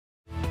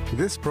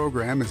This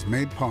program is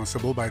made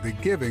possible by the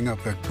giving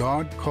of the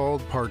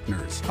God-called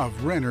partners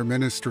of Renner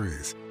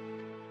Ministries.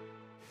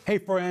 Hey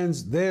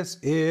friends, this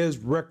is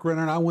Rick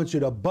Renner, and I want you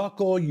to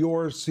buckle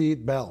your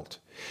seat belt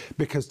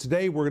because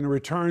today we're going to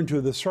return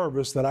to the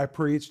service that I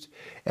preached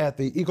at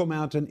the Eagle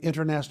Mountain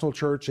International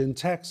Church in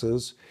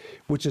Texas,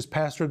 which is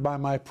pastored by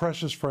my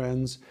precious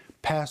friends,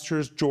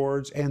 Pastors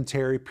George and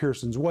Terry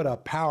Pearsons. What a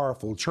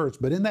powerful church.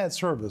 But in that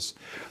service,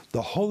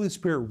 the Holy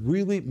Spirit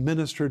really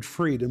ministered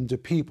freedom to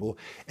people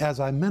as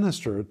I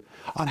ministered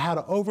on how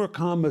to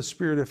overcome a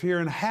spirit of fear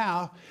and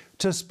how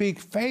to speak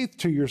faith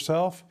to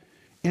yourself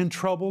in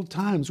troubled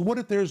times. What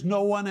if there's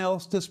no one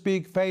else to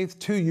speak faith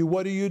to you?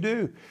 What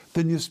do?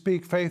 Then you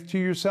speak faith to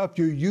yourself.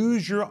 You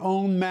use your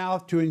own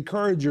mouth to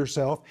encourage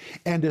yourself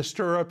and to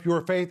stir up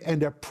your faith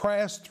and to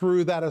press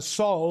through that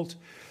assault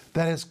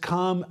that has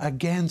come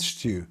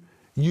against you.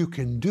 You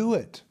can do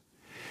it.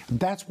 And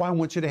that's why I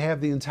want you to have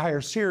the entire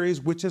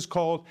series, which is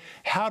called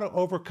How to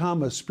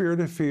Overcome a Spirit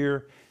of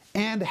Fear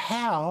and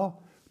How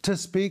to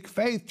Speak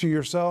Faith to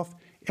Yourself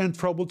in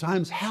Troubled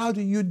Times. How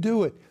do you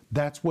do it?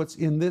 That's what's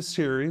in this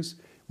series,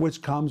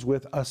 which comes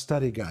with a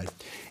study guide.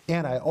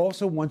 And I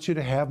also want you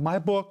to have my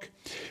book,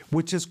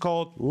 which is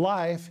called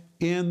Life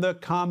in the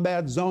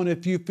Combat Zone.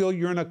 If you feel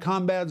you're in a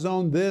combat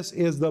zone, this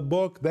is the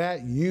book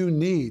that you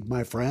need,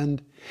 my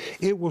friend.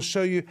 It will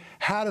show you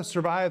how to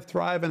survive,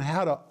 thrive, and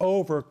how to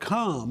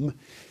overcome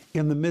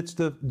in the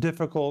midst of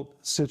difficult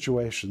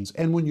situations.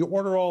 And when you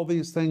order all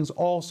these things,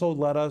 also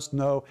let us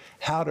know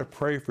how to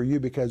pray for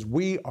you because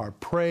we are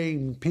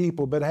praying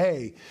people. But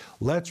hey,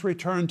 let's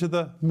return to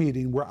the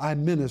meeting where I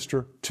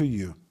minister to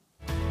you.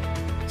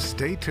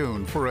 Stay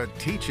tuned for a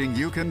teaching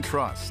you can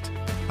trust,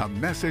 a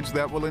message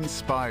that will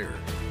inspire,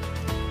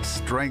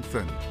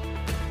 strengthen,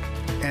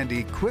 and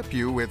equip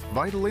you with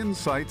vital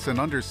insights and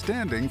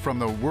understanding from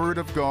the Word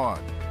of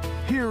God.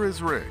 Here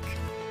is Rick.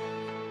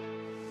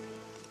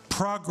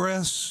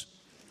 Progress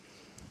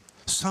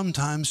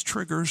sometimes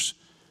triggers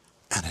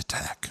an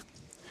attack.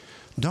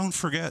 Don't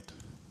forget,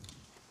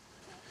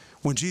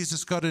 when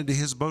Jesus got into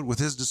his boat with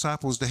his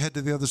disciples to head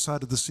to the other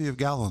side of the Sea of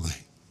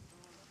Galilee,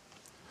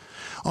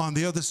 on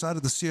the other side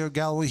of the Sea of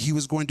Galilee, he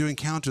was going to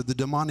encounter the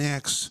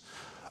demoniacs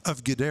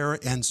of Gadara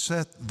and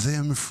set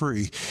them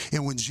free.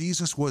 And when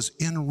Jesus was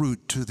en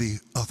route to the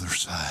other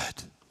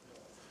side,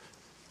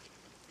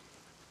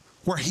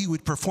 where he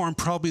would perform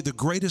probably the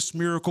greatest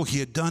miracle he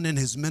had done in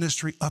his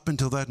ministry up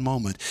until that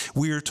moment,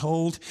 we are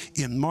told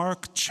in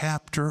Mark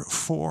chapter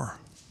 4,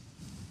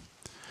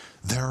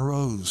 there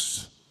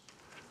arose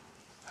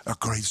a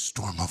great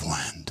storm of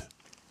wind.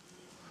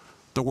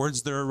 The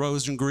words there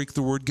arose in Greek,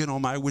 the word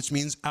ginomai, which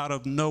means out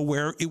of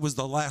nowhere. It was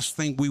the last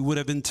thing we would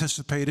have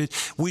anticipated.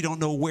 We don't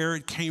know where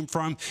it came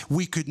from.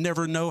 We could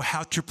never know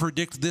how to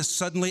predict this.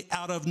 Suddenly,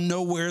 out of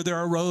nowhere, there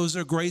arose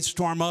a great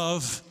storm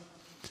of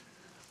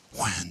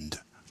wind,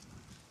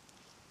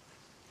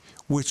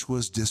 which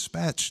was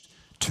dispatched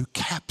to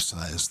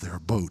capsize their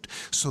boat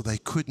so they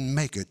couldn't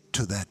make it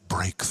to that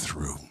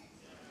breakthrough.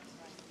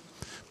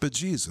 But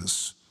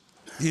Jesus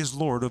is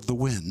Lord of the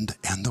wind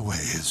and the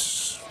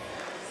waves.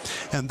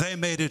 And they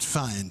made it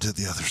fine to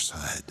the other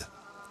side.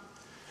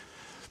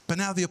 But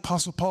now the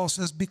Apostle Paul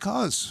says,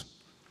 because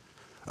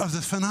of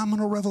the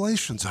phenomenal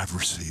revelations I've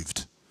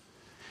received,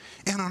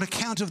 and on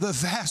account of the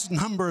vast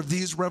number of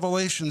these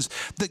revelations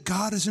that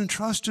God has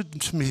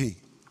entrusted to me,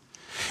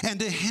 and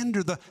to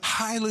hinder the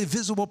highly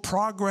visible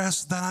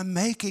progress that I'm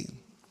making,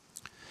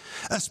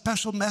 a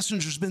special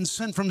messenger has been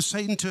sent from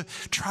Satan to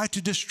try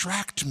to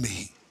distract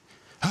me.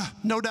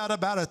 No doubt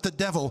about it, the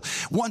devil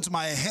wants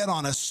my head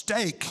on a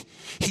stake.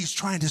 He's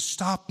trying to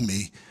stop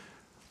me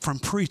from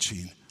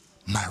preaching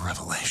my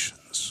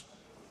revelations.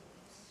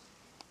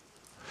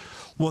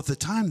 Well, at the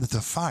time that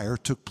the fire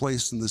took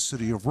place in the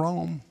city of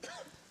Rome,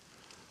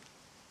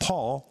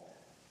 Paul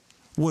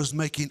was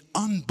making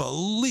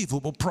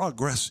unbelievable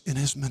progress in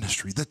his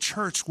ministry. The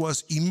church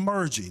was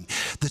emerging.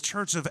 The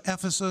church of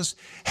Ephesus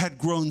had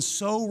grown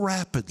so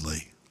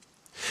rapidly.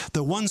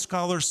 The one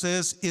scholar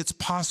says it's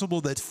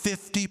possible that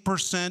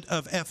 50%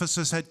 of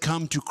Ephesus had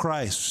come to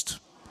Christ.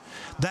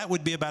 That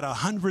would be about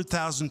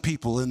 100,000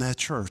 people in that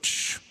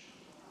church.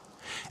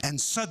 And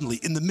suddenly,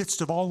 in the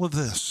midst of all of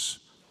this,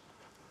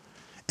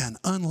 an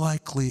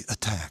unlikely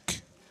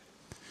attack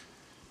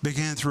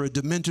began through a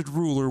demented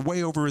ruler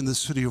way over in the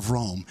city of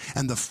Rome.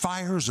 And the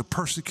fires of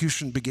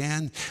persecution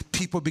began.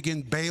 People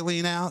began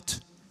bailing out.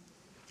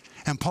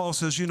 And Paul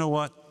says, you know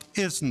what?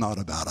 It's not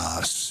about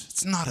us.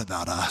 It's not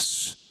about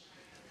us.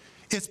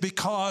 It's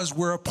because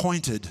we're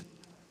appointed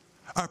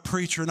a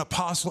preacher, an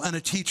apostle, and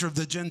a teacher of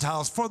the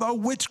Gentiles, for the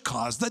which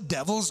cause the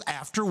devil's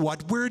after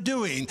what we're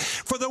doing.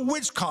 For the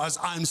which cause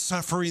I'm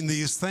suffering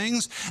these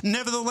things.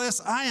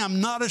 Nevertheless, I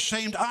am not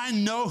ashamed. I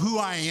know who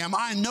I am.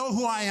 I know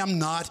who I am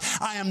not.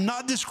 I am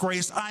not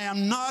disgraced. I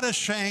am not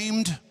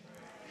ashamed.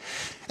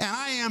 And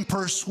I am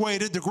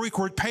persuaded, the Greek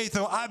word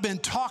patho, I've been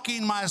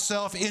talking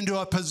myself into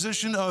a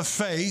position of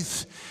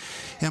faith.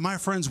 And my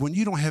friends, when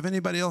you don't have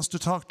anybody else to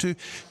talk to,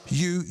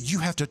 you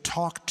have to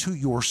talk to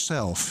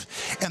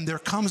yourself. And there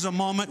comes a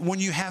moment when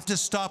you have to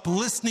stop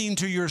listening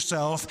to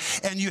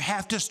yourself and you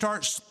have to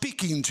start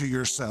speaking to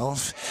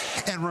yourself.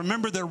 And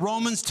remember that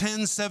Romans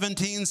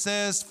 10:17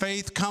 says,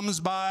 faith comes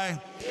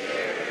by.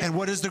 And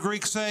what does the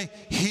Greek say?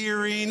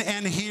 Hearing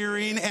and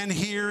hearing and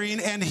hearing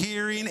and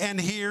hearing and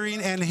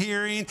hearing and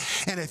hearing.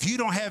 And if you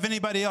don't have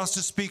anybody else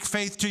to speak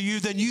faith to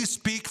you, then you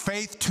speak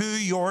faith to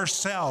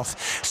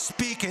yourself.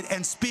 Speak it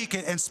and speak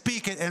it and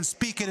speak it and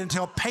speak it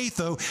until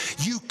patho,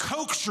 you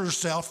coax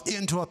yourself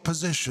into a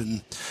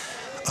position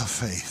of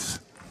faith.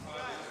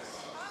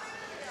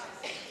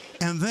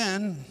 And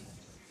then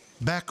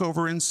back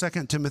over in 2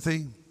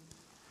 Timothy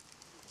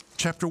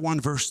chapter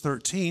 1, verse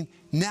 13,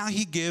 now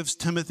he gives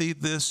Timothy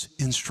this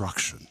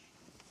instruction.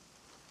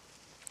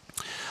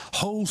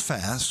 Hold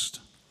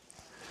fast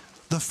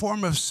the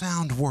form of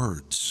sound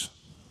words,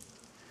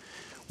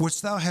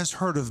 which thou hast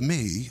heard of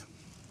me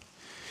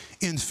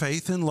in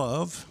faith and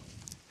love,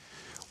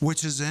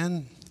 which is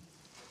in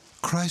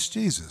Christ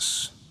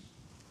Jesus.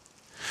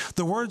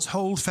 The words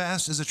hold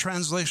fast is a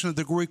translation of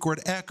the Greek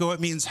word echo. It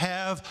means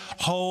have,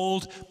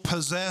 hold,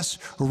 possess,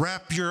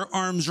 wrap your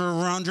arms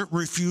around it,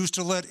 refuse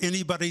to let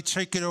anybody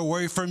take it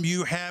away from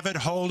you. Have it,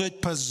 hold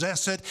it,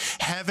 possess it,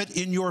 have it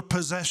in your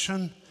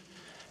possession.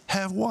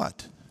 Have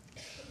what?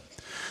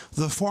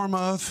 The form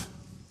of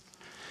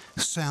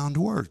sound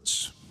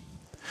words.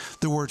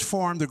 The word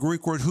form, the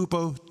Greek word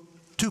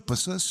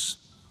hupotuposis,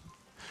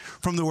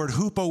 from the word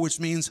hupo, which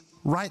means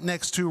right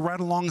next to, right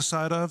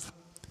alongside of.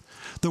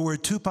 The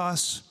word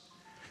tupos,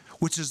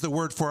 which is the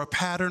word for a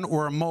pattern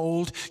or a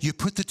mold. You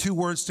put the two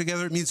words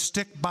together, it means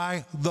stick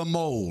by the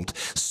mold,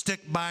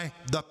 stick by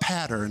the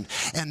pattern.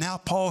 And now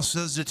Paul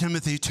says to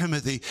Timothy,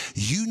 Timothy,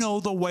 you know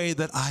the way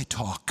that I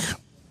talk.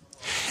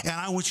 And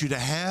I want you to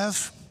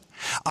have,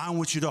 I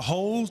want you to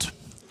hold,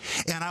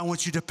 and I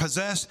want you to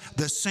possess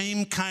the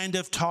same kind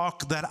of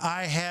talk that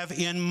I have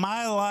in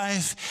my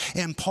life.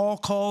 And Paul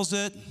calls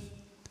it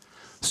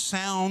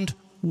sound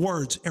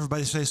words.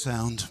 Everybody say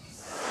sound.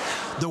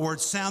 The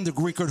word sound, the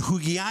Greek word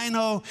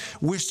hugiaino,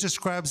 which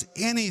describes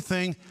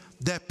anything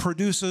that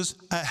produces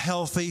a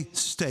healthy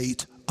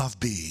state of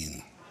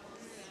being.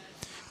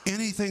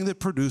 Anything that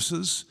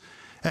produces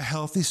a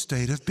healthy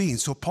state of being.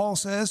 So Paul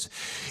says,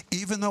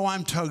 even though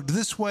I'm tugged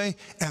this way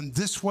and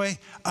this way,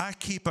 I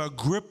keep a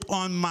grip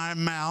on my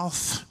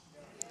mouth.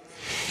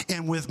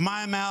 And with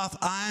my mouth,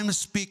 I'm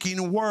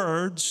speaking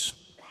words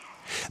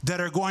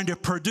that are going to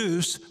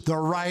produce the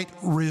right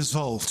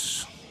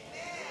results.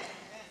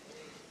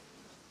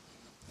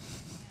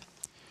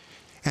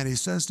 And he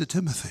says to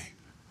Timothy,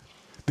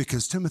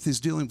 because Timothy's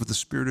dealing with the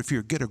spirit of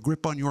fear, get a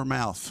grip on your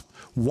mouth.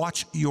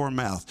 Watch your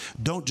mouth.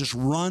 Don't just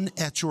run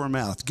at your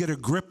mouth. Get a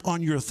grip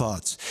on your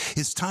thoughts.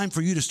 It's time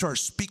for you to start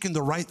speaking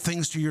the right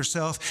things to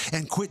yourself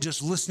and quit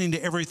just listening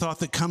to every thought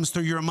that comes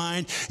through your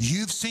mind.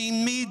 You've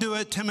seen me do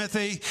it,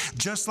 Timothy.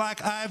 Just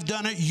like I've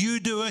done it, you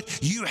do it.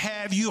 You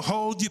have, you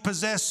hold, you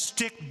possess.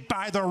 Stick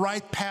by the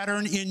right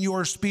pattern in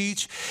your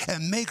speech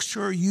and make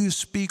sure you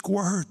speak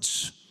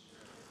words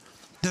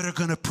that are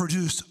going to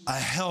produce a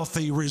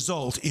healthy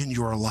result in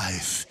your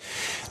life.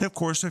 And of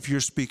course, if you're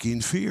speaking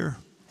fear,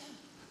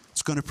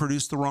 it's going to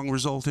produce the wrong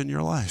result in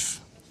your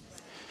life.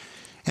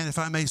 And if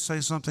I may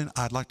say something,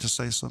 I'd like to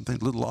say something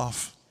a little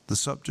off the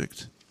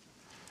subject.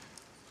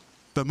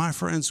 But my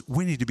friends,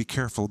 we need to be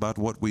careful about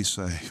what we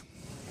say.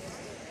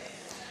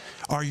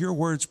 Are your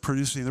words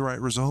producing the right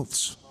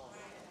results?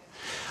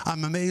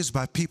 I'm amazed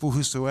by people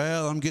who say,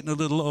 well, I'm getting a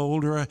little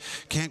older. I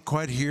can't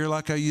quite hear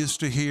like I used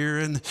to hear,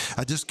 and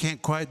I just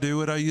can't quite do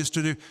what I used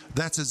to do.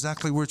 That's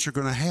exactly what you're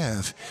going to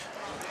have.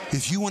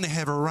 If you want to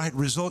have a right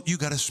result, you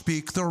got to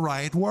speak the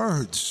right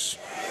words.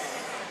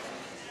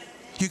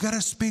 You got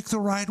to speak the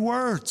right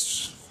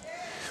words.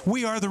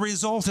 We are the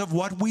result of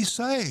what we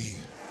say.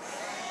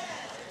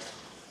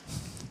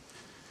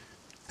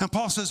 And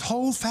Paul says,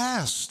 hold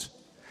fast.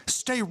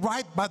 Stay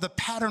right by the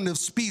pattern of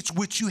speech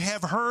which you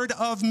have heard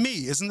of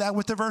me. Isn't that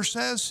what the verse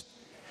says?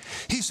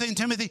 He's saying,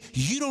 Timothy,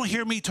 you don't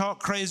hear me talk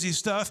crazy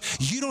stuff.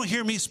 You don't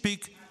hear me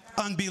speak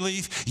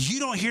unbelief. You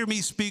don't hear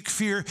me speak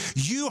fear.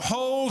 You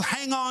hold,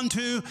 hang on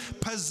to,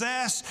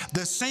 possess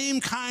the same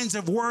kinds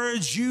of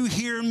words you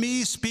hear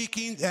me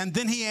speaking. And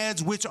then he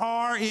adds, which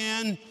are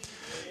in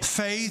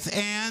faith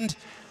and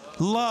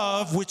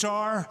love, which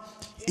are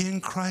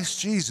in Christ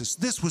Jesus.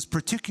 This was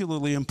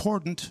particularly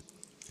important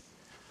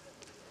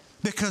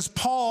because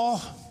Paul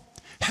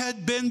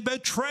had been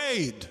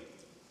betrayed.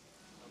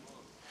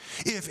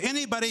 If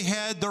anybody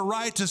had the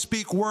right to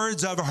speak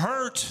words of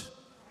hurt,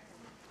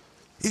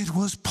 it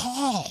was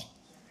Paul.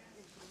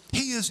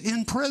 He is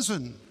in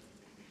prison.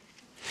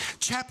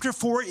 Chapter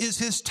 4 is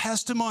his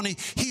testimony.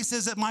 He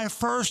says, at my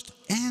first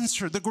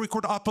answer, the Greek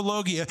word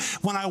apologia,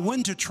 when I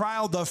went to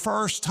trial the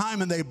first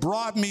time and they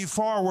brought me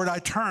forward, I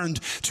turned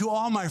to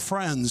all my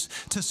friends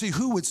to see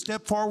who would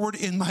step forward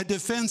in my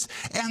defense,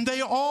 and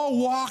they all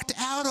walked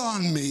out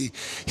on me,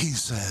 he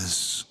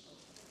says.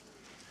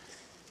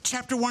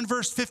 Chapter 1,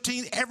 verse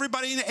 15,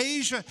 everybody in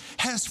Asia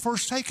has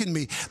forsaken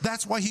me.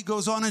 That's why he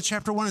goes on in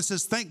chapter 1 and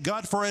says, thank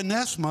God for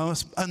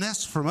Onesimus.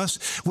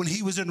 When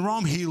he was in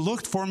Rome, he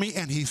looked for me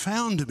and he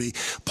found me.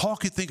 Paul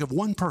could think of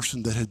one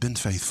person that had been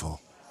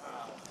faithful.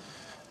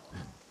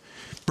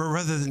 But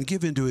rather than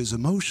give in to his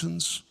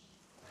emotions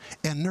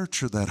and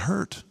nurture that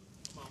hurt,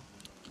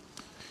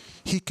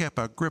 he kept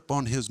a grip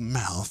on his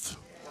mouth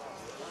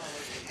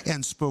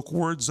and spoke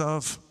words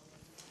of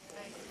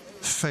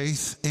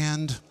faith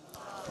and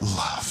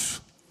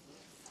love.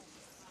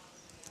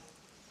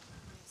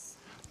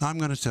 Now I'm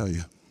going to tell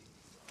you,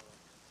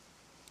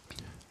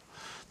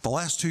 the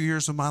last 2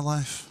 years of my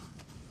life,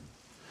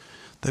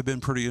 they've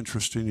been pretty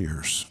interesting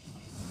years.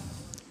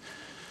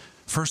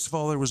 First of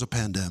all, there was a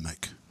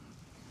pandemic.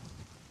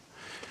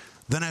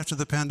 Then after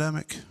the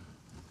pandemic,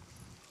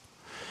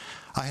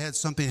 I had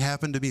something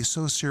happen to me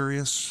so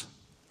serious,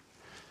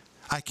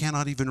 I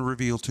cannot even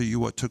reveal to you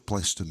what took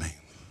place to me.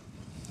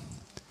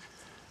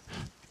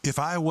 If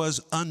I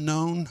was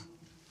unknown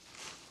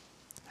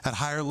at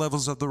higher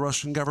levels of the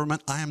Russian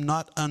government, I am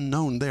not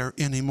unknown there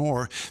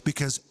anymore,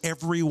 because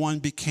everyone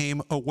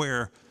became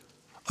aware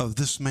of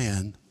this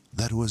man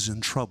that was in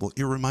trouble.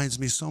 It reminds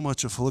me so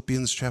much of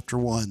Philippians chapter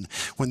 1,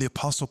 when the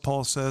Apostle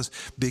Paul says,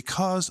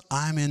 because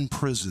I'm in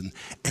prison,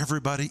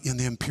 everybody in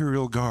the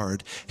imperial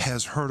guard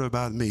has heard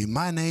about me.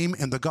 My name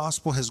and the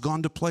gospel has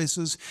gone to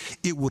places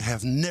it would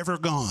have never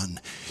gone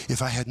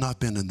if I had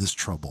not been in this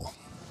trouble.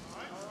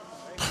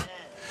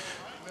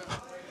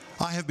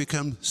 I have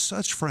become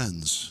such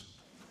friends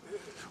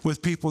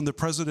with people in the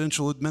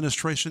presidential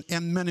administration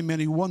and many,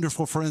 many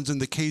wonderful friends in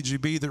the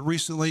KGB that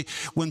recently,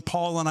 when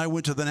Paul and I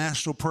went to the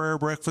National Prayer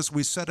Breakfast,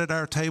 we sat at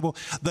our table.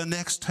 The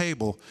next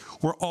table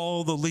were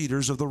all the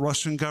leaders of the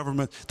Russian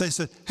government. They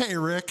said, hey,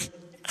 Rick.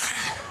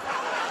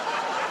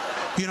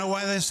 You know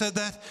why they said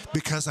that?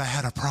 Because I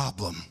had a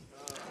problem.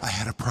 I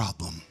had a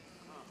problem.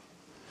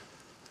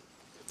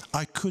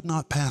 I could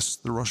not pass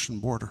the Russian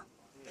border,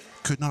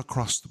 could not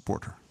cross the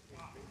border.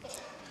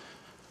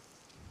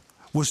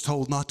 Was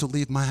told not to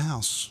leave my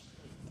house.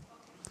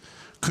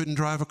 Couldn't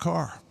drive a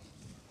car.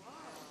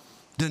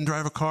 Didn't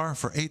drive a car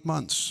for 8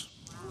 months.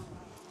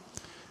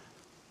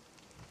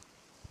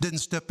 Didn't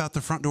step out the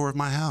front door of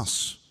my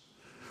house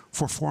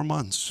for 4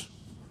 months.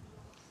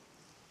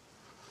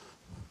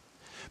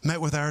 Met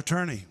with our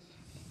attorney.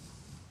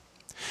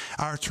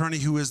 Our attorney,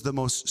 who is the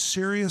most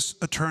serious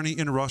attorney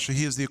in Russia.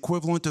 He is the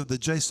equivalent of the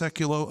Jay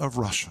Sekulow of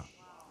Russia.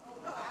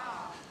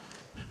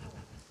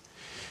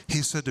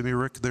 He said to me,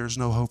 Rick, there's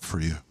no hope for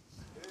you.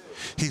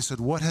 He said,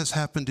 what has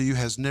happened to you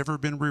has never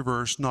been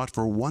reversed, not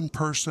for one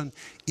person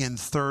in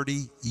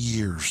 30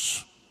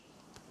 years.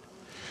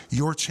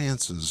 Your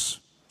chances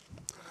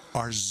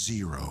are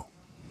zero.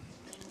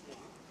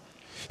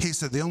 He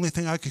said, the only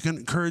thing I can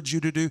encourage you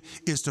to do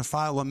is to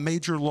file a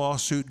major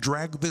lawsuit,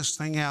 drag this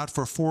thing out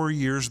for 4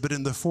 years, but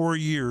in the 4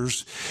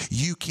 years,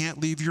 you can't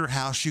leave your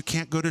house, you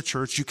can't go to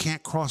church, you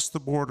can't cross the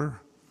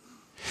border.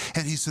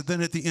 And he said,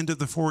 then at the end of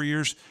the 4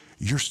 years,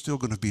 you're still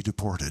going to be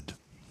deported.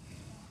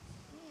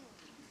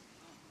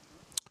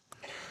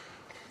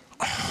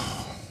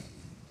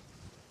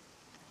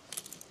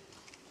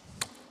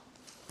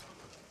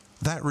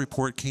 That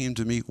report came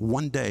to me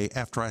one day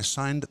after I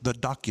signed the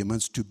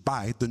documents to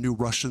buy the new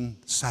Russian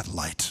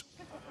satellite.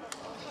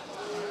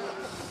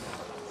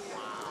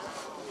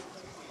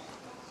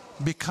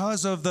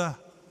 Because of the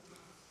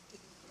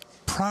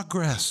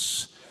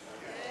progress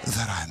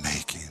that I'm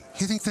making.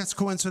 You think that's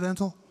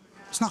coincidental?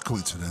 It's not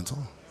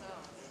coincidental.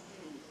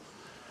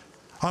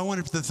 I went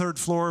up to the 3rd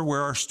floor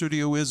where our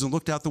studio is and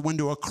looked out the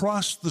window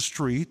across the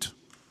street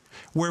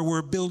where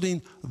we're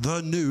building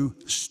the new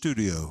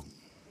studio.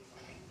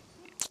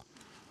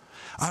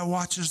 I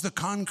watch as the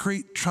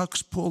concrete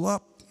trucks pull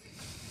up.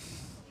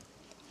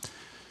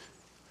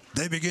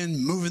 They begin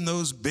moving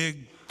those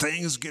big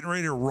things, getting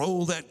ready to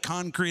roll that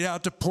concrete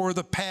out to pour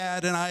the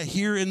pad, and I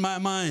hear in my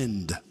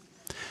mind,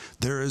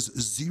 there is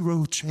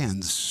zero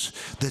chance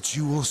that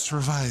you will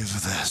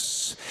survive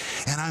this.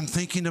 And I'm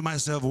thinking to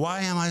myself, why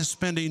am I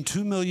spending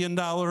 $2 million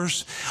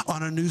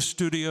on a new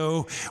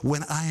studio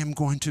when I am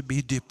going to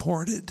be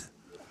deported?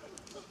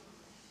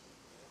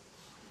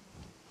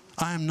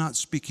 I am not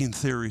speaking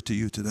theory to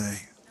you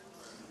today.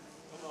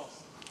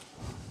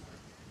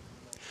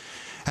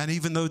 And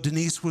even though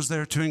Denise was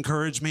there to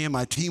encourage me and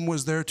my team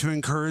was there to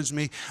encourage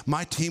me,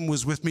 my team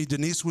was with me,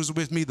 Denise was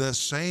with me the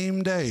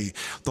same day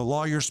the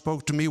lawyer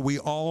spoke to me. We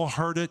all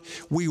heard it.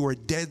 We were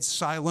dead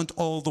silent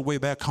all the way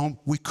back home.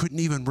 We couldn't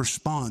even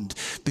respond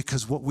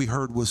because what we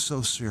heard was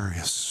so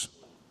serious.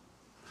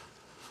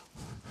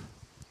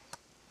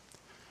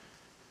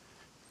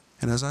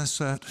 And as I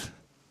sat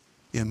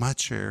in my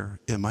chair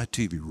in my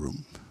TV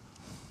room,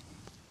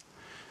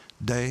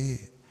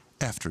 day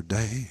after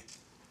day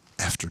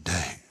after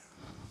day,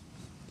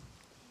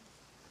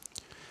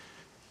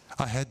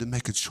 I had to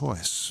make a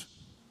choice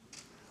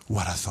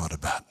what I thought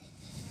about.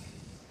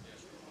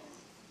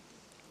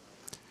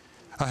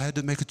 I had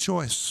to make a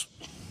choice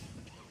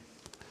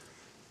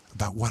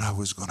about what I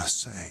was going to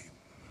say.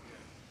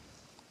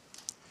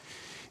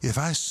 If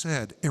I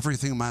said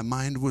everything my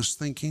mind was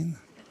thinking,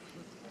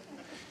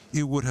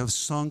 it would have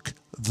sunk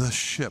the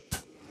ship.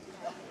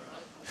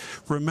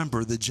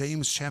 Remember that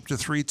James chapter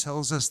 3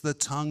 tells us the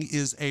tongue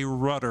is a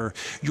rudder.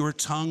 Your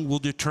tongue will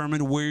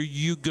determine where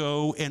you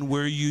go and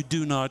where you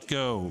do not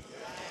go.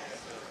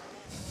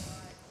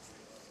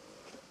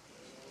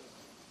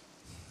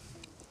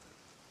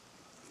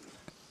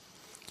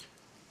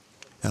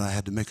 And I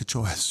had to make a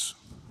choice.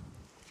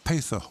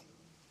 Patho.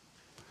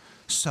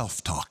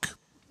 Self-talk.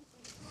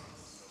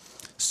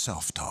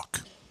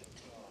 Self-talk.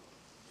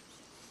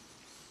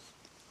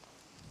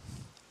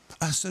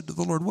 I said to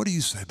the Lord, what do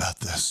you say about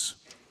this?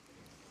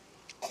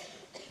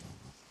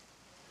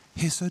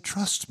 He said,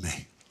 trust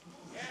me.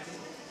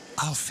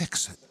 I'll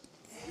fix it.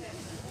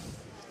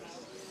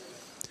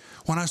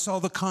 When I saw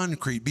the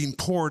concrete being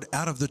poured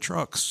out of the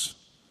trucks,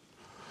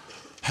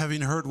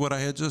 having heard what I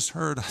had just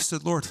heard, I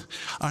said, Lord,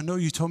 I know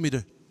you told me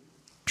to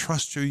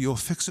trust you, you'll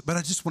fix it, but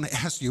I just want to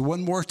ask you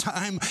one more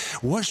time,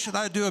 what should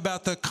I do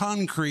about the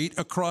concrete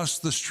across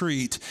the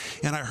street?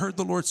 And I heard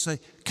the Lord say,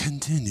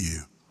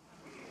 continue.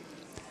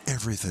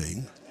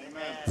 Everything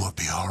will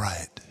be all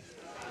right.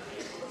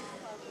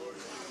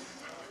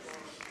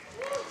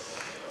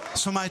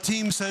 So my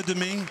team said to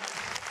me,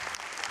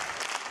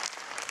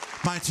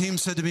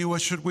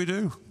 what should we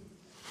do?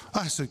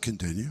 I said,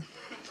 continue.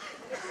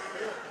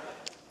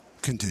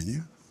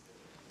 Continue.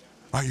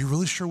 Are you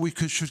really sure we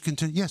should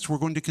continue? Yes, we're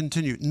going to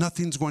continue.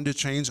 Nothing's going to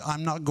change.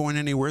 I'm not going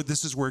anywhere.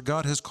 This is where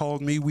God has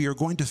called me. We are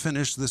going to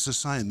finish this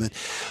assignment.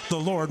 The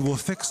Lord will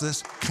fix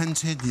this.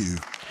 Continue.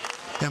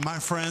 And my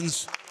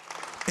friends,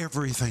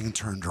 everything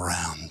turned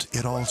around.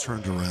 It all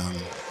turned around.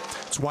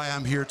 That's why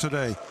I'm here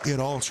today. It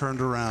all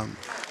turned around.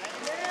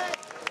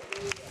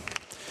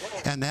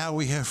 And now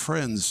we have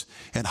friends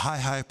in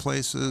high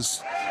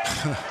places.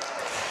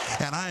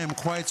 And I am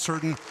quite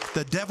certain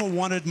the devil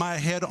wanted my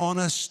head on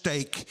a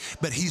stake,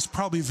 but he's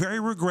probably very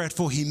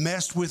regretful he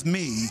messed with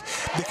me,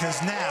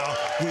 because now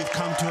we've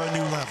come to a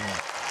new level.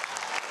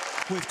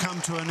 We've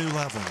come to a new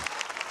level.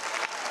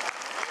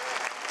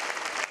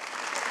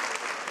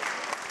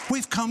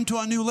 We've come to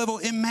a new level.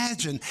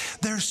 Imagine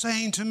they're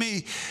saying to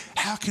me,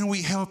 how can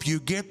we help you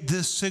get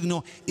this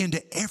signal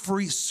into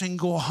every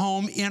single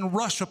home in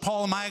Russia?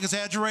 Paul, am I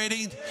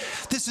exaggerating?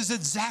 This is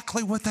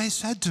exactly what they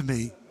said to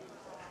me.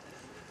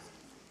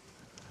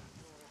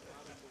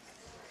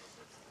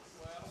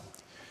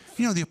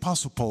 You know, the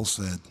Apostle Paul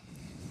said,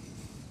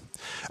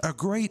 a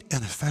great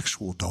and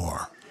effectual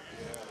door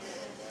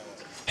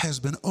has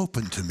been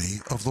opened to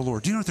me of the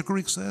Lord. Do you know what the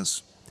Greek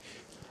says?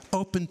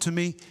 Open to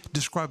me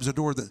describes a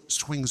door that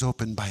swings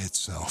open by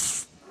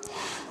itself.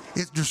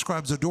 It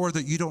describes a door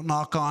that you don't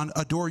knock on,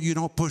 a door you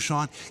don't push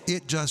on.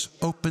 It just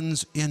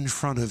opens in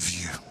front of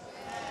you.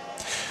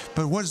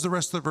 But what does the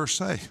rest of the verse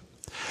say?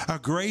 A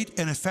great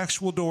and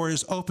effectual door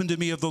is open to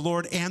me of the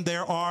Lord, and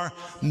there are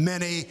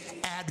many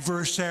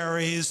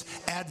adversaries.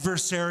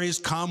 Adversaries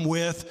come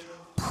with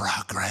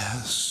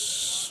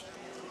progress.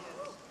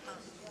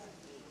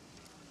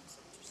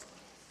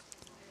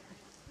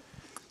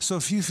 So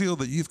if you feel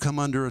that you've come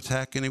under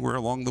attack anywhere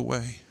along the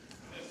way,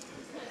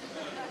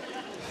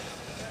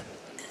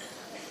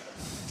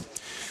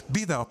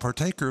 be thou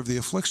partaker of the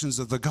afflictions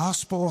of the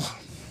gospel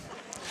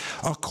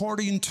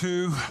according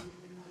to,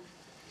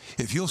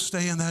 if you'll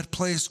stay in that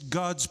place,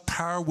 God's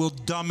power will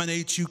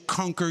dominate you,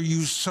 conquer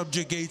you,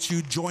 subjugate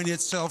you, join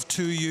itself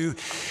to you,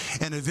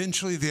 and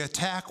eventually the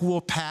attack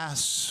will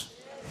pass,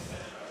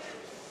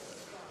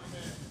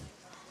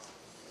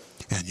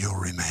 and you'll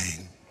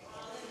remain.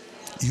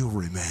 You'll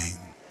remain.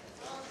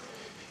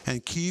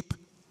 And keep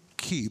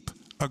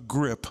a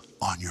grip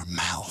on your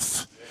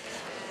mouth.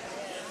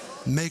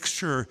 Make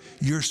sure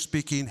you're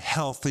speaking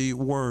healthy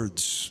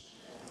words.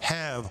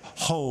 Have,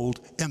 hold,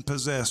 and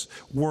possess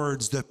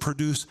words that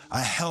produce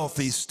a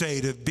healthy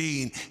state of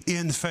being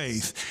in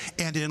faith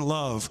and in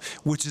love,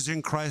 which is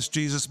in Christ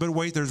Jesus. But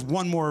wait, there's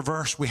one more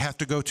verse we have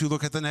to go to.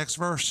 Look at the next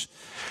verse.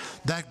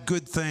 That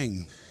good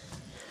thing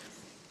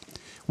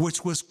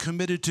which was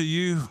committed to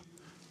you,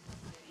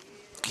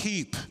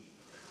 keep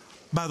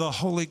by the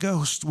Holy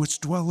Ghost which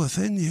dwelleth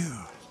in you.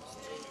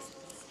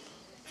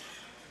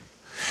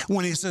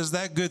 When he says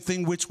that good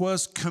thing which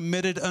was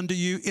committed unto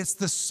you, it's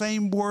the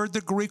same word,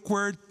 the Greek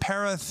word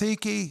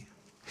paratheke,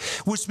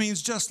 which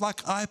means just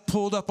like I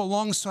pulled up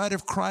alongside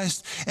of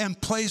Christ and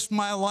placed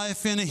my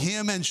life in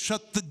him and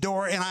shut the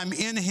door and I'm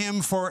in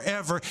him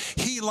forever,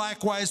 he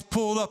likewise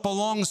pulled up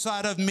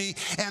alongside of me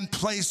and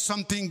placed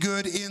something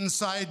good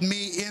inside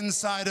me,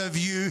 inside of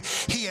you.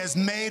 He has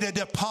made a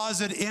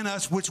deposit in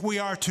us which we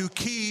are to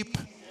keep.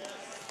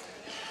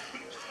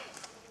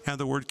 And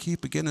the word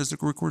keep again is the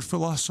Greek word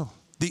philoso.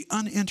 The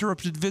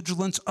uninterrupted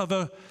vigilance of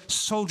a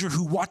soldier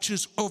who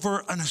watches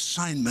over an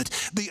assignment.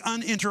 The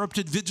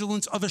uninterrupted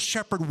vigilance of a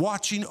shepherd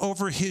watching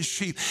over his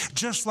sheep.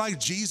 Just like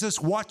Jesus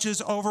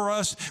watches over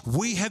us,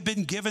 we have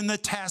been given the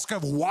task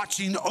of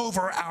watching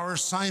over our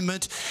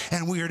assignment,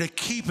 and we are to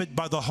keep it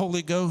by the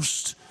Holy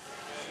Ghost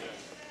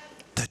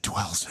that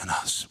dwells in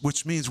us,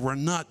 which means we're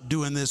not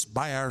doing this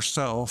by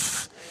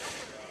ourselves.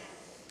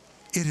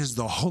 It is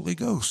the Holy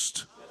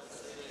Ghost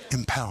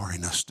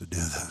empowering us to do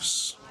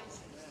this.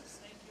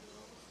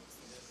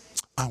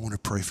 I want to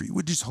pray for you.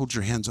 Would you just hold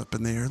your hands up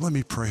in the air? Let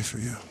me pray for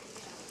you.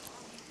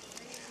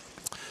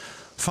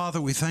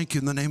 Father, we thank you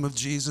in the name of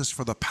Jesus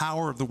for the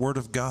power of the Word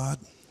of God.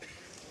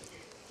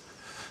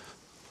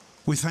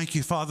 We thank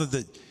you, Father,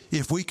 that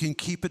if we can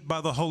keep it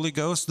by the Holy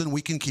Ghost, then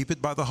we can keep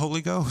it by the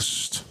Holy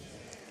Ghost.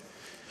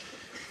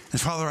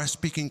 And Father, I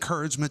speak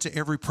encouragement to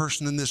every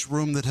person in this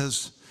room that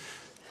has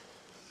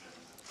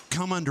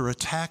come under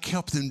attack.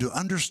 Help them to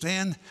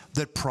understand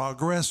that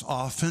progress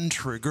often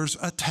triggers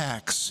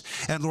attacks.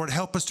 And Lord,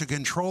 help us to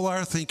control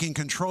our thinking,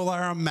 control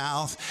our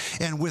mouth,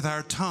 and with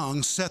our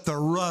tongue, set the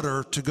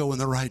rudder to go in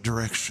the right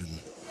direction.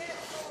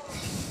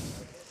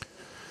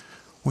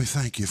 We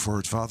thank you for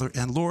it, Father.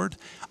 And Lord,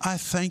 I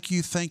thank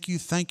you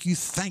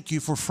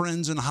for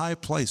friends in high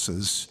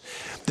places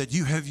that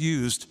you have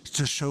used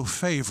to show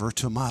favor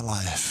to my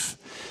life.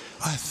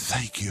 I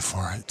thank you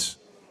for it.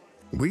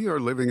 We are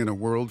living in a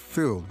world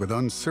filled with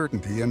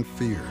uncertainty and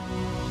fear.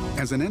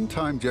 As an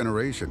end-time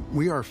generation,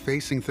 we are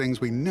facing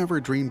things we never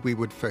dreamed we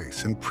would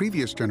face and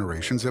previous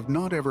generations have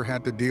not ever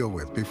had to deal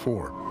with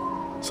before.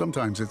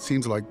 Sometimes it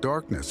seems like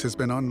darkness has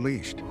been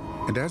unleashed,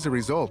 and as a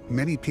result,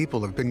 many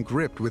people have been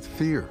gripped with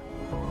fear.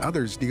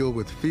 Others deal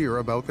with fear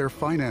about their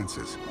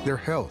finances, their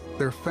health,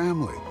 their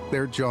family,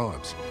 their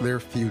jobs, their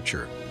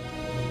future.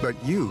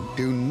 But you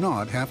do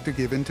not have to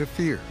give in to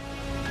fear.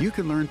 You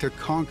can learn to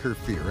conquer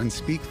fear and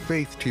speak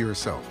faith to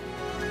yourself.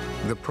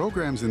 The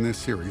programs in this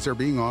series are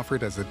being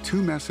offered as a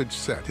 2-message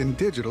set in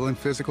digital and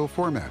physical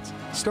formats,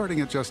 starting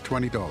at just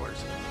 $20.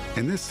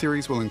 And this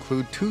series will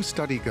include 2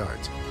 study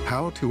guides,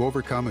 How to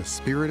Overcome a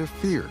Spirit of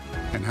Fear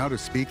and How to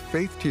Speak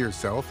Faith to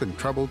Yourself in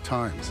Troubled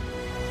Times.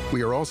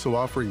 We are also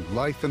offering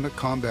Life in the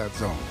Combat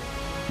Zone,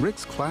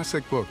 Rick's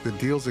classic book that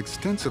deals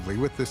extensively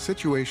with the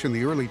situation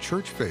the early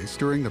church faced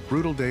during the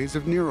brutal days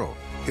of Nero.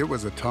 It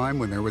was a time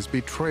when there was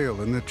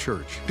betrayal in the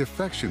church,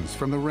 defections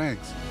from the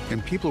ranks,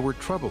 and people were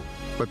troubled,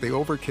 but they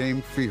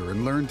overcame fear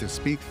and learned to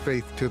speak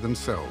faith to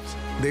themselves.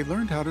 They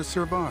learned how to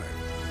survive,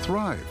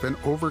 thrive, and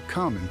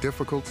overcome in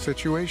difficult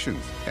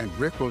situations, and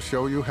Rick will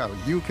show you how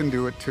you can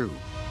do it too.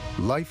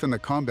 Life in the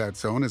Combat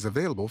Zone is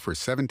available for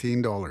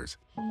 $17.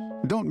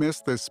 Don't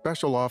miss this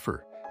special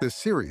offer, the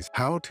series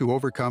How to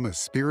Overcome a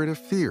Spirit of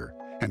Fear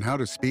and How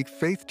to Speak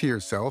Faith to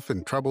Yourself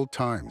in Troubled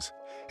Times,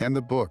 and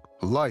the book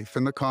Life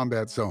in the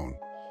Combat Zone.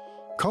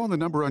 Call the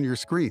number on your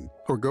screen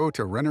or go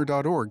to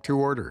Renner.org to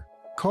order.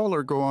 Call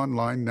or go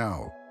online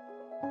now.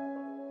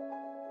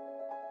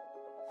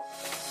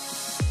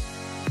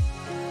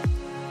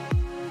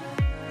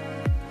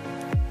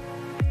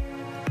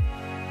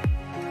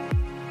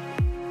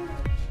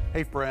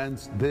 Hey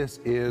friends, this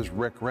is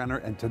Rick Renner,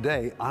 and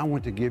today I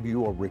want to give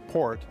you a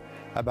report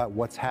about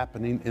what's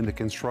happening in the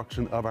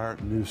construction of our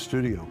new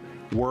studio.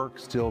 Work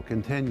still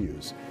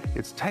continues.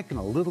 It's taken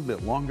a little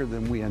bit longer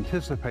than we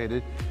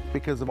anticipated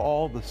because of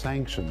all the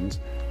sanctions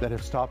that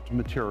have stopped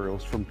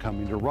materials from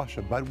coming to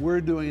Russia, but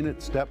we're doing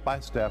it step by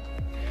step.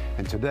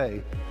 And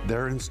today,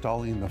 they're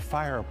installing the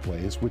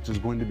fireplace, which is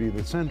going to be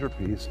the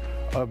centerpiece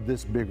of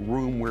this big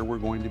room where we're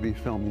going to be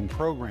filming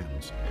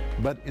programs.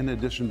 But in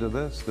addition to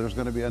this, there's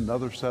going to be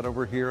another set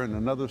over here and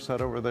another set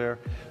over there.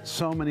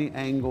 So many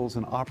angles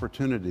and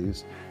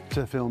opportunities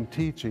to film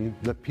teaching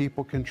that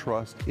people can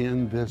trust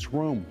in this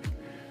room.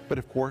 But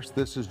of course,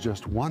 this is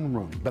just one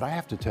room. But I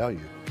have to tell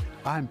you,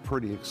 I'm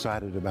pretty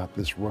excited about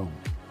this room.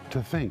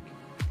 To think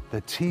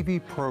that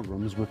TV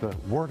programs with the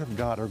Word of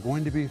God are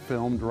going to be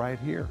filmed right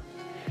here.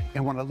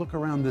 And when I look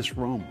around this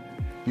room,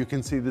 you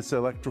can see this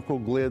electrical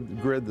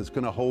grid that's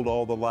going to hold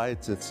all the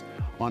lights. It's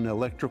on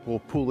electrical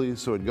pulleys,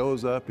 so it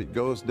goes up, it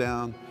goes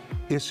down.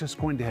 It's just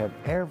going to have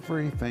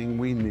everything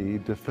we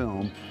need to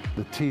film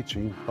the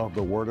teaching of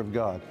the Word of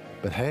God.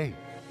 But hey,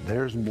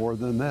 there's more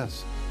than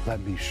this. Let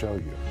me show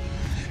you.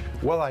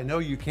 Well, I know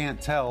you can't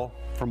tell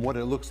from what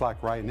it looks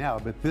like right now,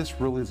 but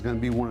this really is going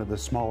to be one of the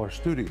smaller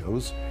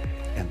studios,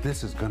 and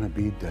this is going to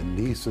be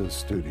Denise's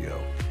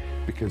studio,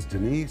 because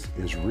Denise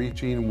is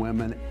reaching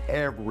women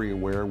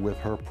everywhere with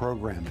her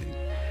programming.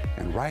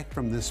 And right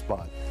from this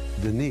spot,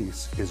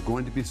 Denise is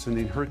going to be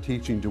sending her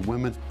teaching to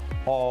women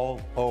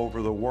all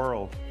over the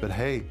world. But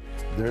hey,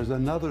 there's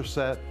another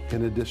set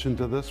in addition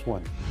to this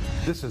one.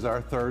 This is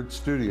our 3rd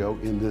studio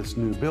in this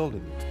new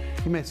building.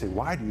 You may say,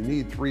 why do you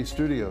need 3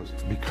 studios?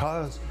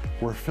 Because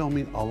we're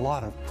filming a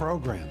lot of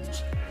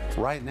programs.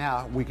 Right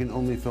now, we can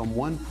only film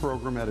 1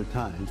 program at a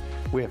time.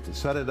 We have to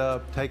set it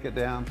up, take it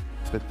down,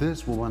 but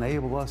this will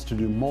enable us to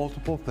do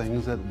multiple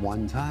things at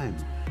one time.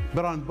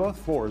 But on both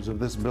floors of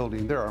this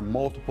building, there are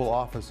multiple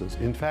offices.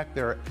 In fact,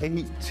 there are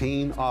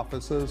 18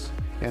 offices,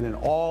 and in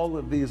all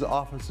of these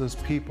offices,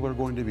 people are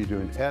going to be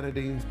doing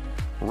editing,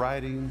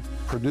 writing,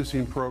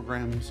 producing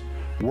programs,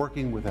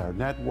 working with our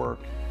network.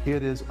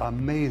 It is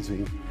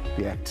amazing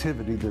the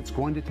activity that's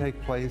going to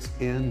take place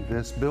in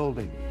this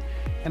building.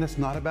 And it's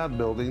not about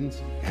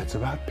buildings, it's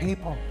about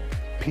people.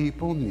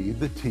 People need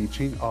the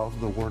teaching of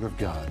the Word of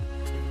God.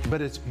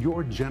 But it's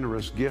your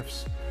generous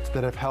gifts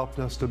that have helped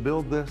us to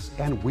build this,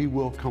 and we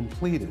will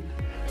complete it.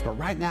 But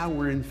right now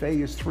we're in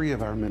phase 3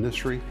 of our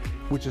ministry,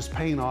 which is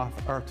paying off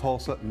our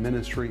Tulsa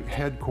ministry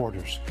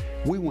headquarters.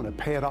 We want to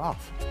pay it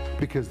off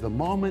because the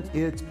moment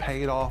it's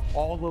paid off,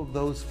 all of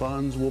those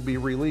funds will be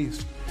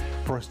released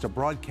for us to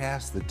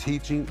broadcast the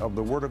teaching of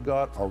the Word of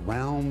God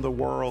around the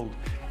world.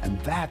 And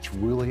that's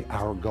really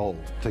our goal,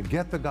 to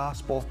get the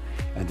gospel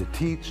and to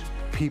teach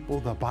people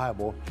the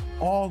Bible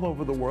all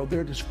over the world.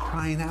 They're just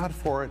crying out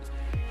for it,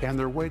 and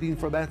they're waiting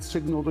for that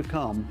signal to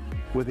come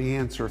with the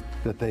answer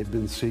that they've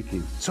been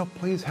seeking. So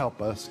please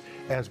help us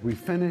as we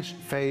finish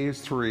phase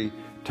 3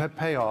 to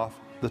pay off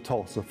the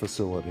Tulsa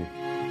facility.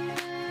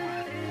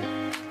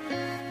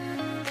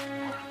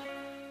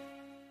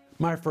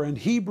 My friend,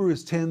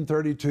 Hebrews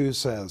 10:32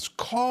 says,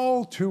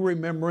 "Call to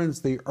remembrance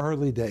the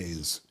early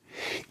days,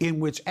 in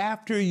which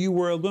after you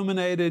were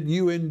illuminated,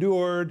 you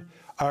endured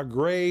a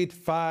great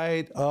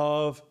fight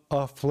of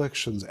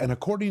afflictions." And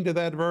according to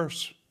that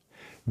verse,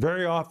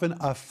 very often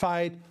a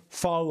fight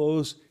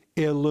follows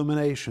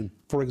illumination.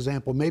 For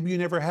example, maybe you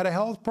never had a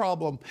health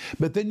problem,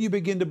 but then you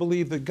begin to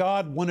believe that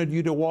God wanted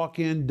you to walk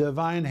in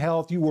divine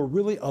health. You were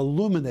really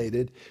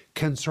illuminated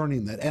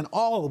concerning that. And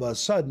all of a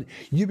sudden,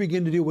 you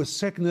begin to deal with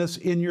sickness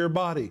in your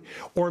body.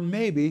 Or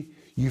maybe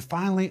you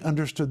finally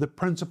understood the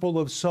principle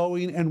of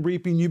sowing and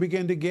reaping. You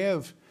begin to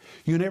give.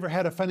 You never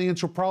had a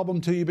financial problem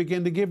until you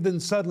begin to give. Then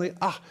suddenly,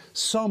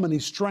 so many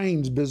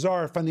strange,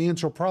 bizarre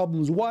financial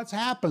problems. What's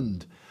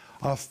happened?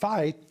 A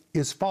fight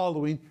is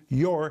following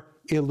your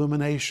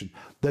illumination.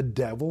 The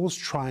devil's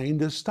trying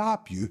to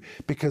stop you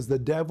because the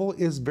devil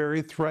is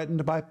very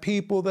threatened by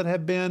people that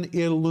have been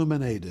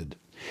illuminated.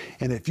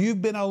 And if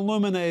you've been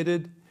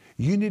illuminated,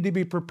 you need to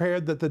be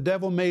prepared that the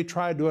devil may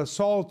try to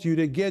assault you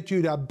to get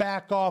you to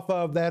back off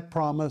of that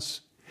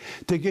promise,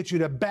 to get you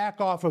to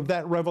back off of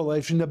that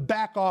revelation, to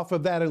back off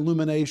of that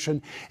illumination.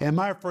 And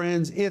my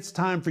friends, it's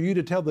time for you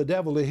to tell the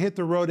devil to hit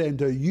the road and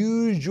to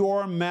use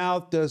your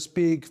mouth to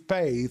speak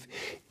faith,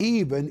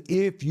 even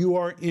if you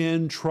are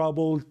in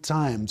troubled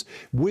times.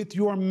 With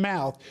your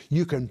mouth,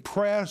 you can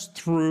press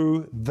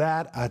through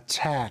that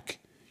attack.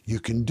 You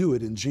can do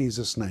it in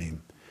Jesus'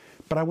 name.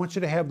 But I want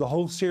you to have the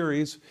whole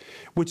series,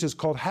 which is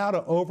called How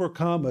to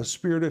Overcome a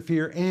Spirit of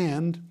Fear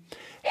and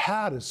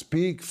How to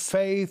Speak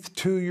Faith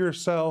to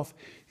Yourself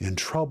in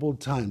Troubled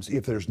Times.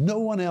 If there's no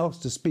one else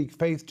to speak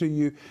faith to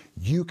you,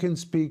 you can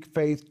speak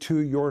faith to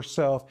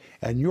yourself,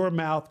 and your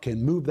mouth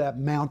can move that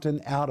mountain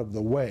out of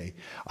the way.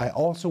 I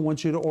also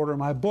want you to order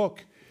my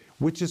book,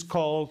 which is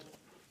called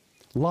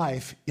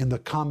Life in the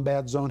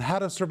Combat Zone: How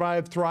to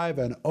Survive, Thrive,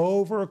 and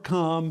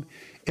Overcome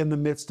in the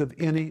Midst of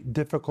Any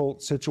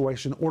Difficult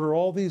Situation. Order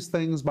all these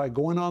things by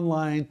going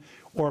online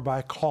or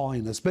by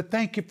calling us. But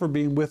thank you for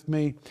being with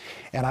me.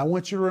 And I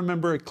want you to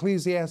remember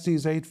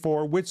Ecclesiastes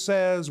 8:4, which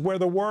says, "Where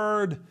the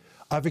word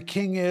of a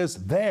king is,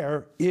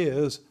 there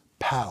is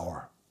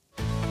power."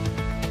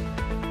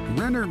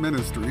 Renner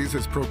Ministries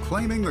is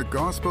proclaiming the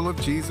gospel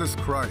of Jesus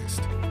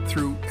Christ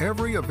through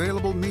every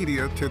available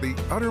media to the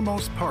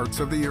uttermost parts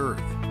of the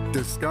earth.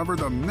 Discover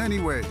the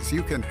many ways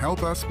you can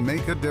help us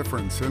make a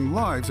difference in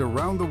lives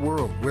around the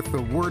world with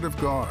the Word of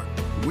God.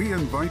 We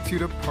invite you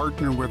to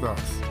partner with us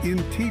in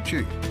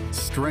teaching,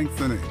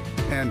 strengthening,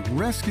 and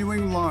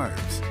rescuing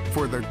lives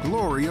for the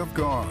glory of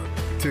God.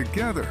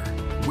 Together,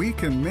 we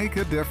can make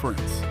a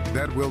difference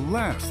that will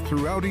last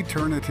throughout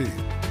eternity.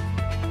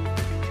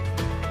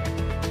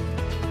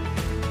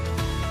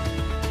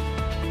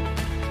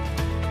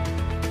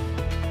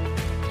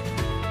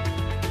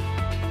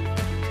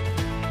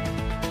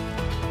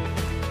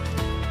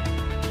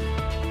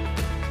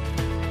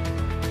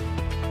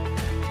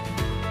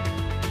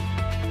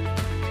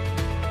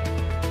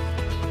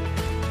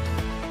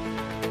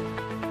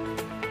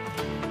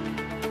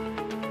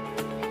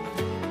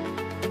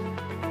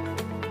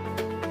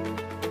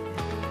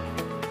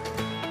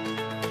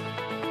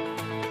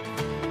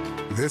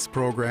 This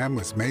program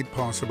was made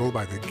possible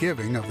by the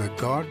giving of the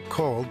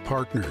God-called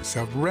partners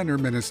of Renner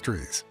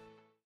Ministries.